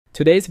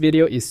Today's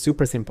video is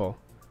super simple.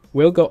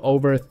 We'll go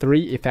over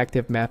 3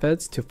 effective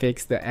methods to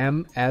fix the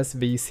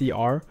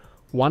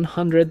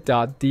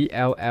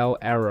MSVCR100.dll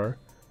error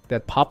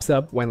that pops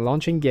up when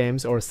launching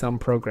games or some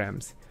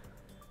programs.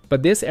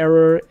 But this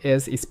error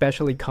is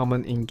especially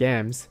common in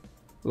games,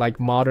 like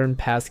modern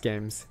PAS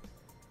games,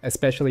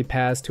 especially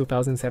PAS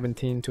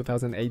 2017,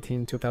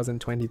 2018,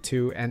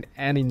 2022, and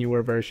any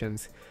newer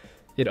versions.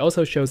 It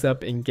also shows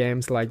up in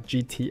games like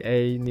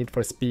GTA, Need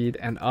for Speed,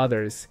 and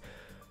others.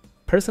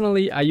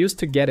 Personally, I used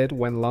to get it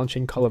when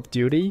launching Call of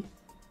Duty,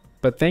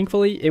 but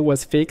thankfully it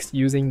was fixed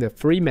using the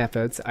 3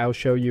 methods I'll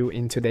show you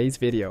in today's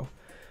video.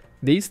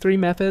 These 3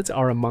 methods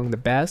are among the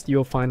best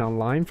you'll find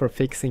online for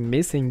fixing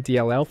missing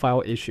DLL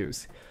file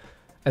issues,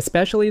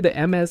 especially the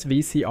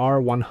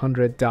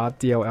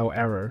MSVCR100.dll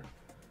error.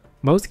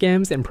 Most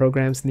games and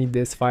programs need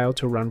this file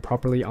to run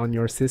properly on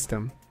your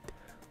system.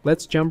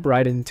 Let's jump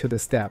right into the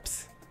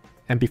steps.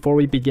 And before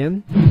we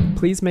begin,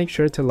 please make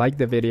sure to like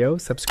the video,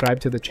 subscribe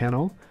to the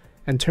channel,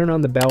 and turn on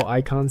the bell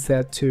icon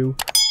set to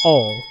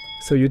all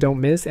so you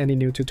don't miss any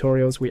new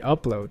tutorials we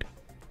upload.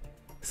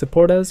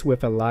 Support us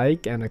with a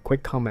like and a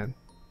quick comment.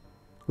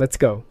 Let's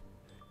go.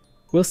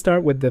 We'll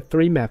start with the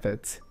 3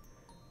 methods.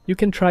 You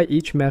can try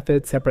each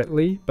method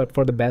separately, but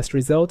for the best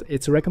result,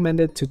 it's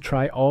recommended to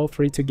try all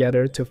 3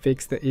 together to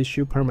fix the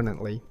issue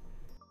permanently.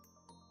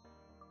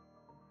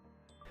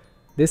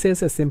 This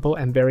is a simple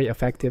and very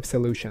effective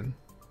solution.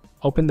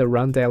 Open the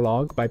Run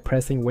dialog by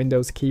pressing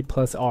Windows key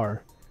plus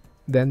R.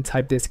 Then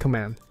type this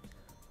command,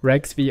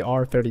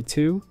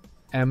 regsvr32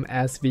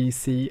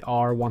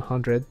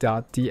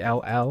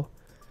 msvcr100.dll.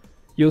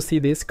 You'll see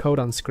this code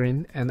on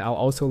screen, and I'll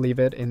also leave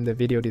it in the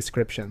video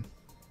description.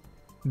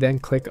 Then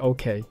click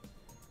OK.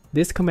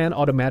 This command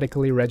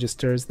automatically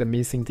registers the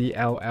missing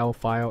DLL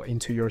file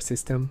into your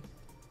system.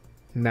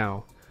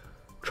 Now,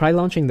 try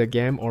launching the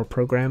game or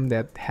program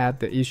that had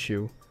the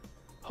issue.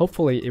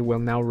 Hopefully it will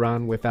now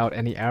run without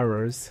any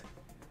errors.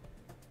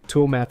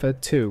 Tool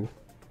method 2.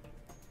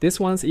 This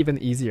one's even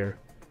easier.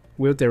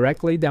 We'll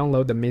directly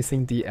download the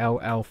missing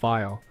DLL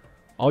file.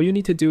 All you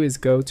need to do is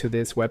go to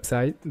this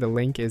website, the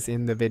link is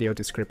in the video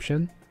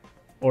description,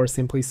 or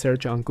simply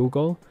search on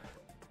Google.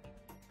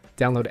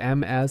 Download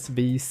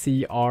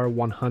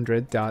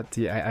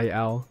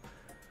MSVCR100.dll.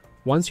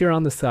 Once you're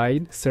on the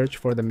site, search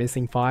for the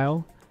missing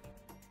file,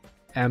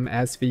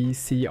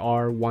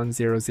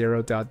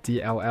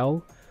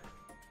 MSVCR100.dll.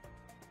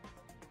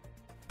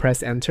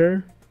 Press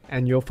enter,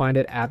 and you'll find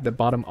it at the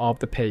bottom of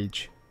the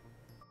page.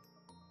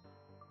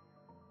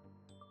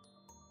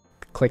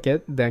 Click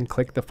it, then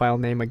click the file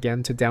name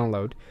again to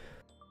download.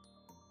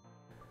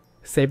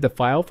 Save the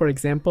file, for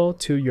example,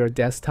 to your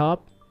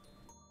desktop.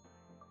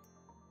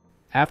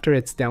 After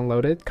it's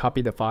downloaded,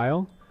 copy the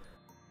file.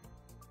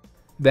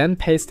 Then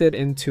paste it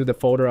into the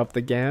folder of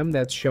the game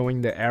that's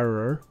showing the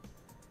error.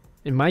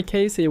 In my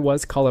case, it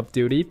was Call of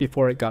Duty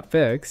before it got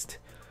fixed.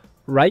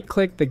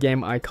 Right-click the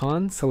game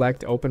icon,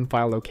 select Open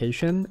File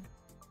Location,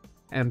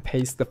 and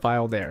paste the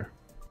file there.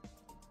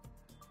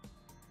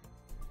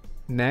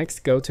 Next,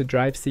 go to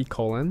drive C:,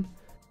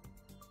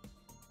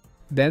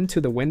 then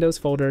to the Windows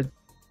folder.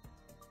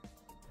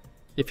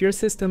 If your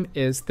system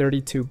is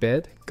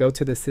 32-bit, go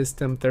to the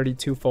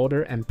System32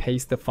 folder and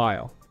paste the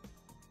file.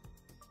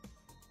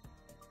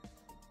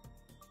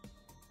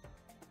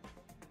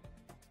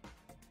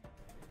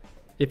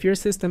 If your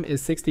system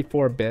is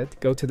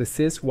 64-bit, go to the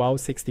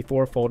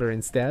syswow64 folder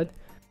instead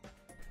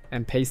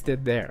and paste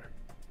it there.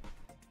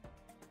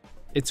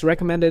 It's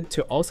recommended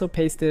to also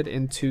paste it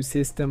into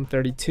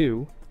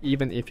System32,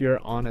 even if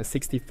you're on a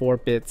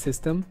 64-bit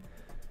system.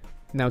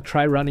 Now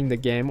try running the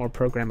game or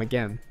program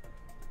again.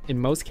 In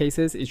most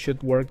cases, it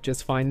should work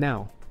just fine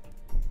now.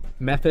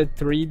 Method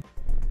 3.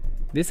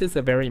 This is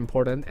a very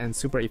important and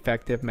super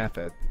effective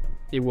method.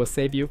 It will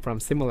save you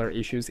from similar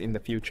issues in the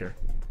future.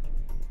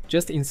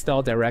 Just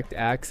install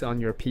DirectX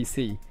on your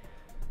PC.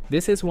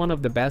 This is one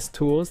of the best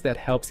tools that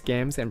helps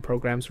games and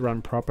programs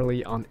run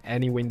properly on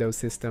any Windows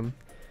system.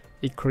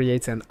 It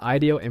creates an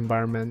ideal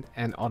environment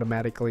and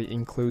automatically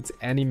includes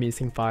any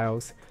missing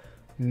files.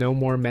 No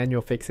more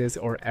manual fixes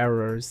or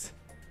errors.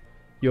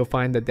 You'll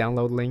find the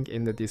download link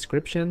in the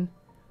description,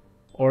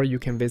 or you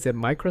can visit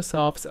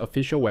Microsoft's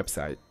official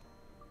website.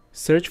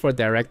 Search for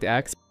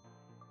DirectX,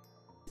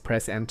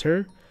 press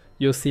enter.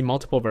 You'll see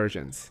multiple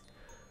versions.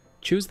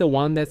 Choose the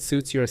one that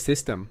suits your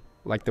system,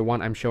 like the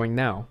one I'm showing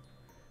now.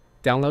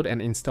 Download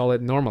and install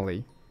it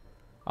normally.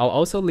 I'll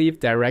also leave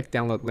direct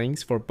download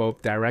links for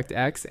both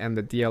DirectX and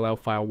the DLL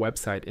file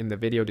website in the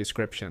video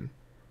description.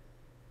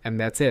 And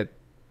that's it.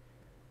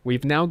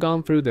 We've now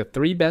gone through the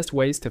 3 best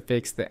ways to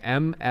fix the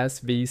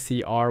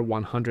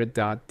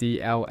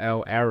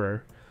MSVCR100.dll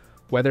error,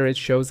 whether it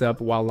shows up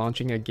while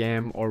launching a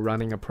game or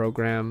running a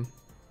program.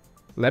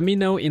 Let me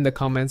know in the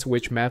comments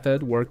which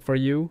method worked for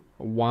you,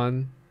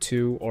 1,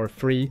 2, or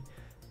 3,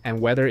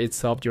 and whether it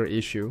solved your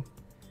issue.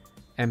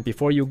 And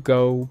before you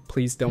go,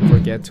 please don't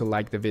forget to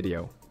like the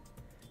video.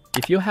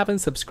 If you haven't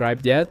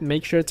subscribed yet,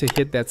 make sure to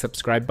hit that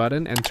subscribe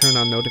button and turn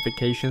on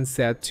notifications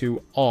set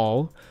to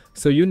all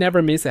so you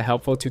never miss a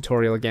helpful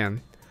tutorial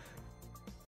again.